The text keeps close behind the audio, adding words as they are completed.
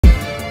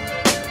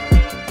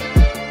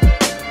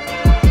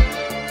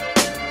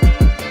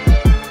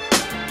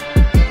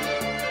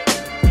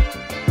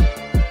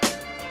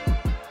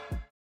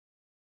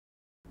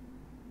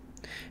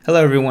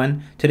Hello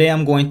everyone, today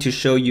I'm going to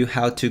show you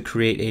how to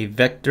create a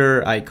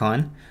vector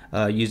icon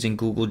using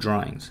Google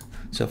Drawings.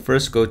 So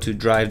first go to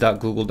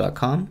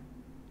drive.google.com,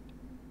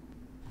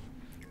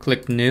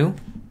 click New,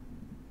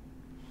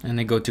 and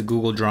then go to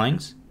Google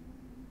Drawings.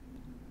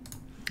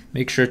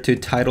 Make sure to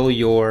title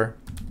your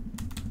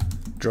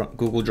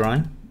Google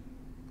Drawing.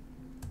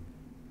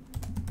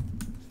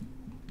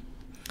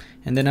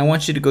 And then I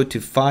want you to go to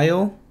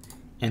File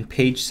and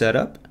Page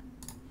Setup,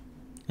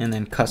 and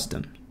then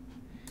Custom.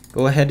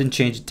 Go ahead and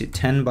change it to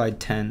 10 by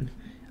 10,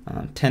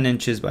 10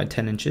 inches by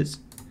 10 inches.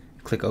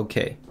 Click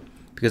OK,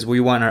 because we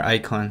want our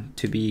icon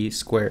to be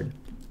squared.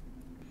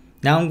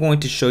 Now I'm going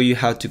to show you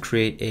how to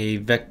create a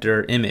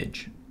vector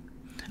image.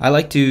 I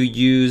like to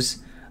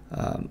use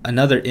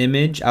another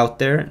image out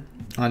there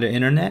on the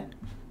internet.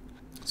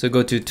 So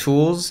go to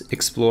Tools,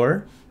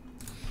 Explorer.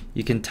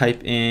 You can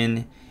type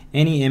in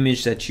any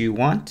image that you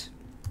want.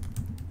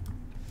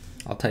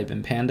 I'll type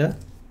in panda.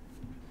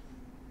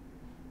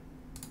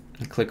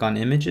 And click on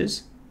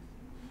images.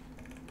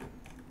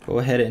 Go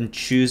ahead and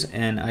choose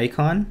an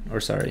icon, or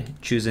sorry,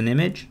 choose an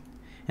image,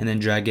 and then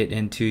drag it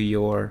into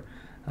your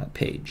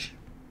page.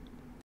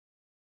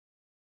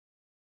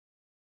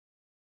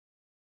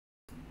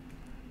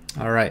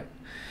 Alright,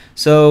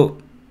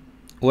 so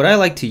what I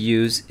like to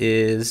use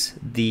is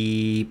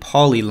the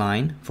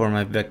polyline for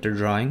my vector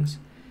drawings.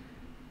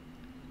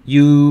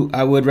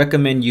 I would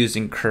recommend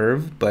using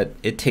curve, but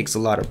it takes a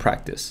lot of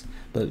practice.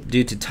 But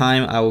due to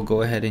time, I will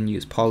go ahead and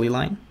use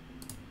polyline.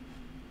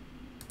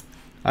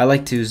 I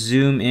like to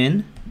zoom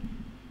in,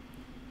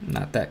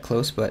 not that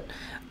close, but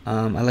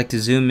I like to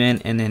zoom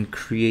in and then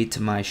create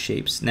my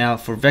shapes. Now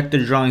for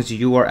vector drawings,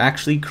 you are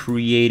actually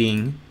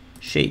creating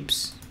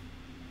shapes.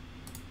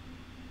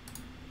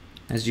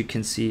 As you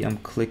can see, I'm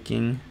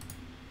clicking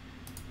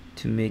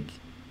to make,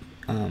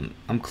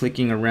 I'm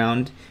clicking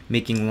around,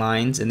 making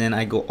lines, and then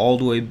I go all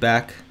the way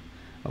back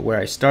where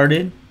I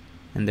started,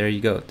 and there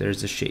you go,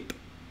 there's a shape.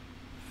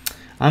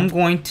 I'm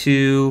going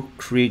to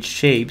create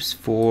shapes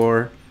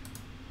for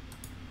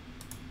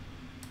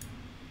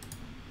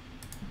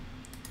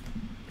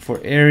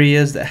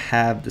areas that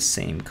have the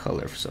same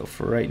color. So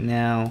for right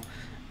now,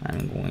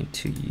 I'm going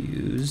to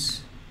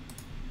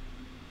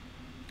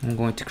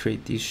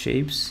create these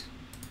shapes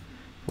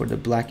for the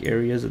black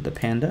areas of the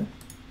panda.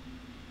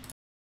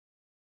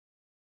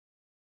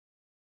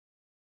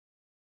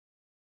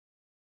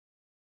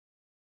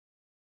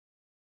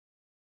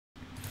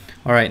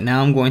 Alright,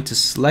 now I'm going to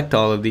select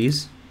all of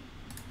these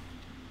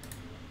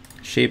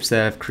shapes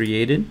that I've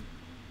created.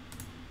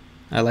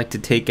 I like to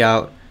take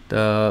out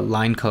the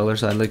line color,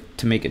 so I like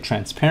to make it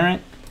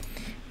transparent,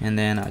 and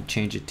then I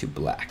change it to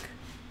black.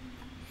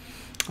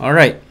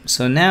 Alright,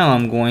 so now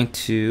I'm going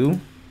to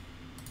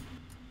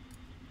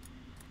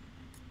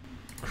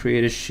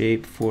create a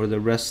shape for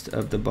the rest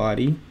of the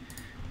body,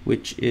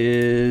 which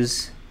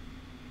is,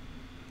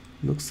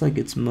 looks like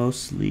it's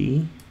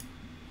mostly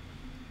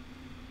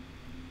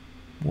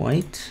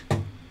white.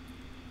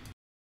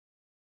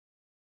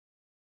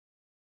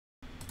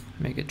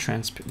 Make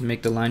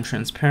the line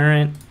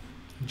transparent.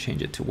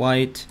 Change it to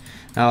white.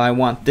 Now I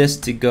want this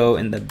to go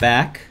in the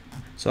back,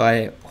 so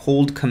I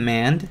hold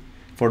Command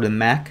for the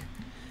Mac.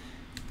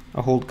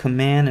 I hold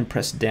Command and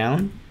press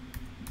down.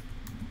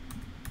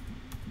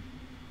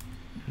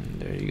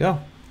 And there you go.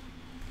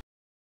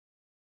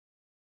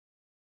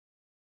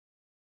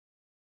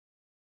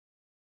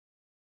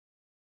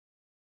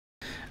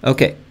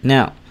 Okay,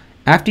 now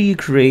after you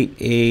create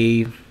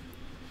a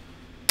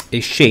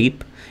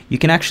shape, you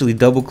can actually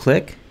double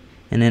click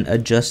and then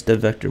adjust the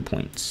vector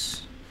points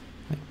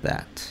like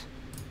that.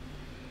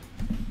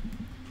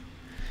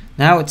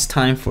 Now it's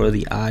time for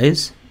the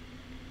eyes.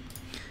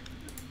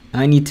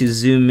 I need to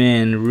zoom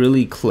in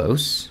really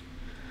close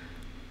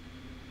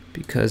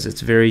because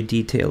it's very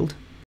detailed.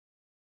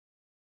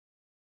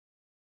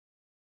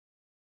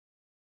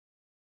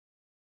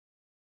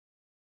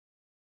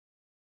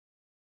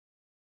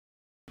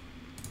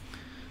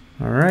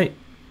 Alright,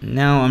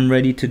 now I'm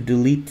ready to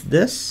delete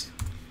this.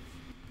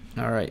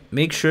 Alright,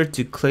 make sure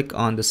to click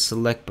on the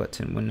select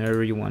button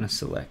whenever you want to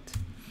select.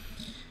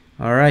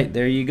 Alright,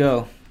 there you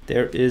go.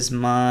 There is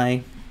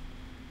my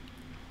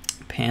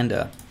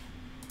panda.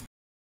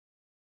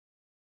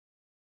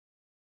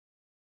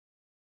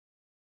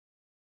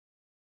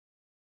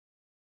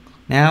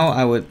 Now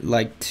I would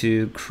like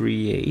to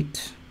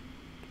create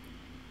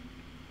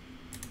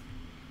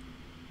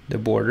the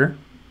border.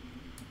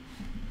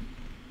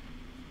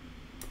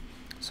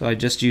 So I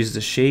just use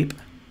the shape.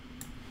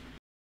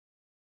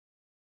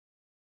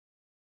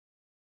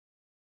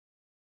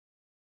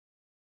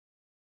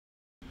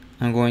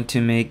 I'm going to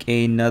make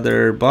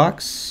another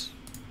box.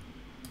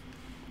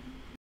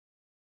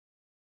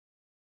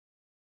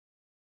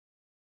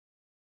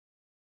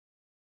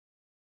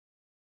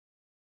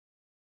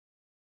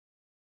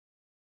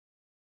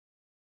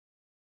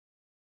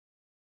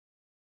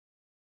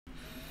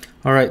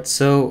 Alright,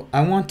 so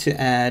I want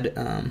to add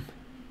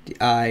the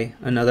eye,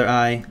 another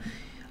eye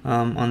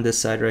on this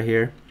side right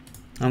here.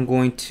 I'm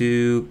going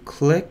to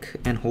click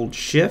and hold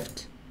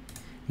Shift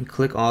and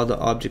click all the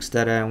objects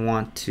that I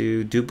want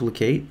to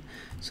duplicate.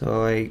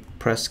 So I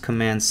press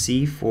Command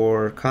C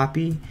for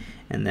copy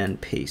and then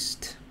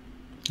paste.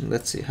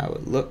 Let's see how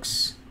it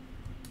looks.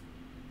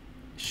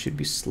 It should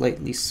be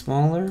slightly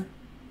smaller.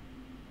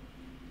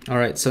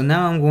 Alright, so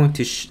now I'm going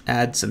to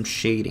add some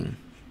shading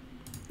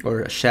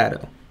or a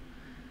shadow.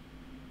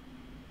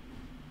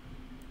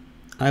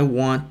 I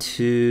want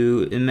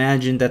to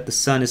imagine that the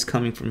sun is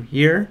coming from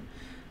here,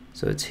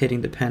 so it's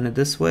hitting the panda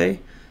this way.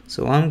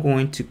 So I'm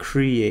going to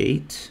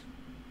create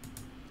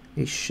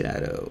a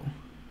shadow.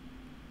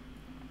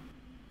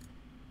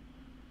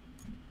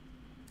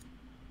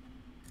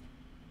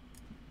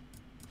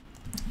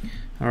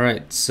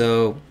 Alright,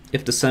 so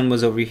if the sun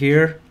was over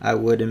here, I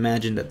would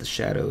imagine that the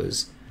shadow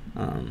is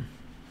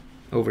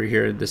over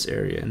here in this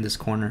area, in this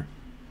corner.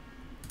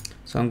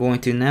 So I'm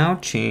going to now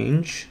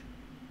change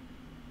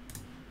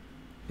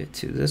it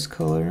to this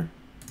color,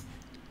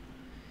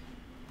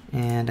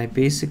 and I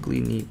basically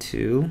need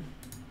to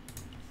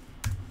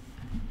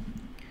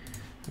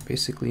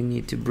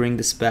bring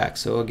this back.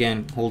 So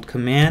again, hold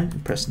Command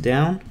and press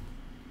down,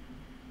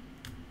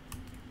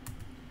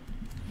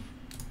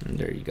 and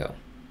there you go.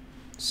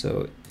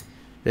 So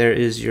there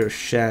is your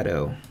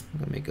shadow.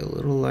 I'll make it a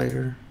little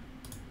lighter.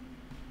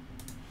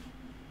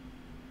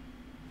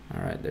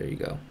 Alright, there you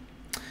go.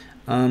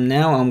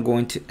 Now I'm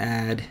going to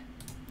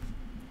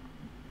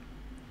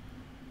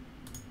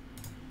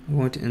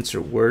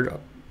insert word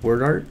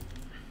art.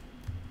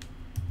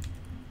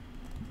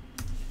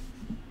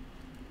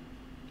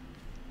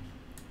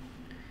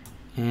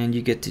 And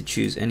you get to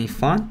choose any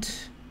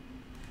font.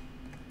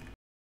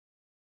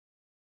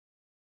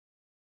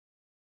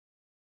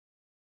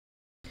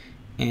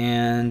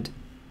 And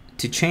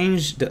to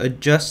adjust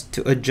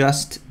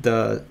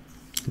the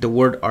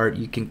word art,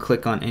 you can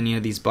click on any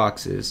of these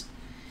boxes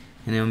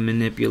and it'll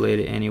manipulate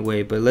it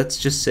anyway. But let's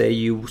just say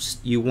you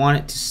want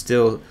it to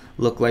still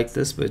look like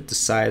this, but the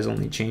size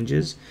only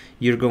changes.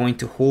 You're going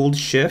to hold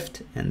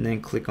Shift and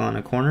then click on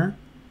a corner,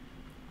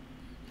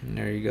 and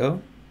there you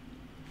go.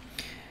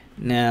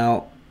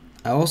 Now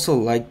I also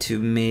like to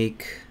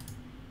make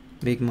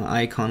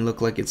my icon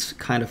look like it's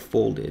kind of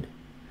folded.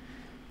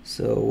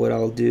 So what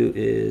I'll do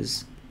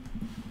is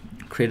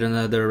create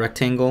another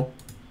rectangle,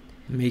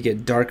 make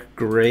it dark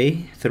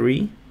gray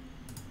 3,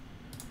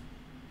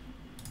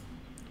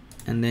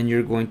 and then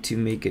you're going to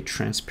make it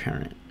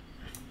transparent.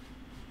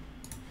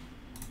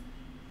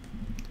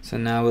 So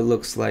now it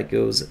looks like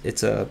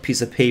it's a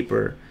piece of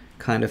paper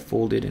kind of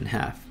folded in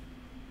half.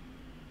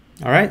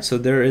 Alright, so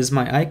there is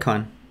my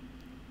icon.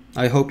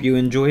 I hope you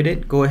enjoyed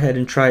it. Go ahead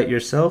and try it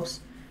yourselves,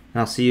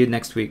 and I'll see you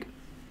next week.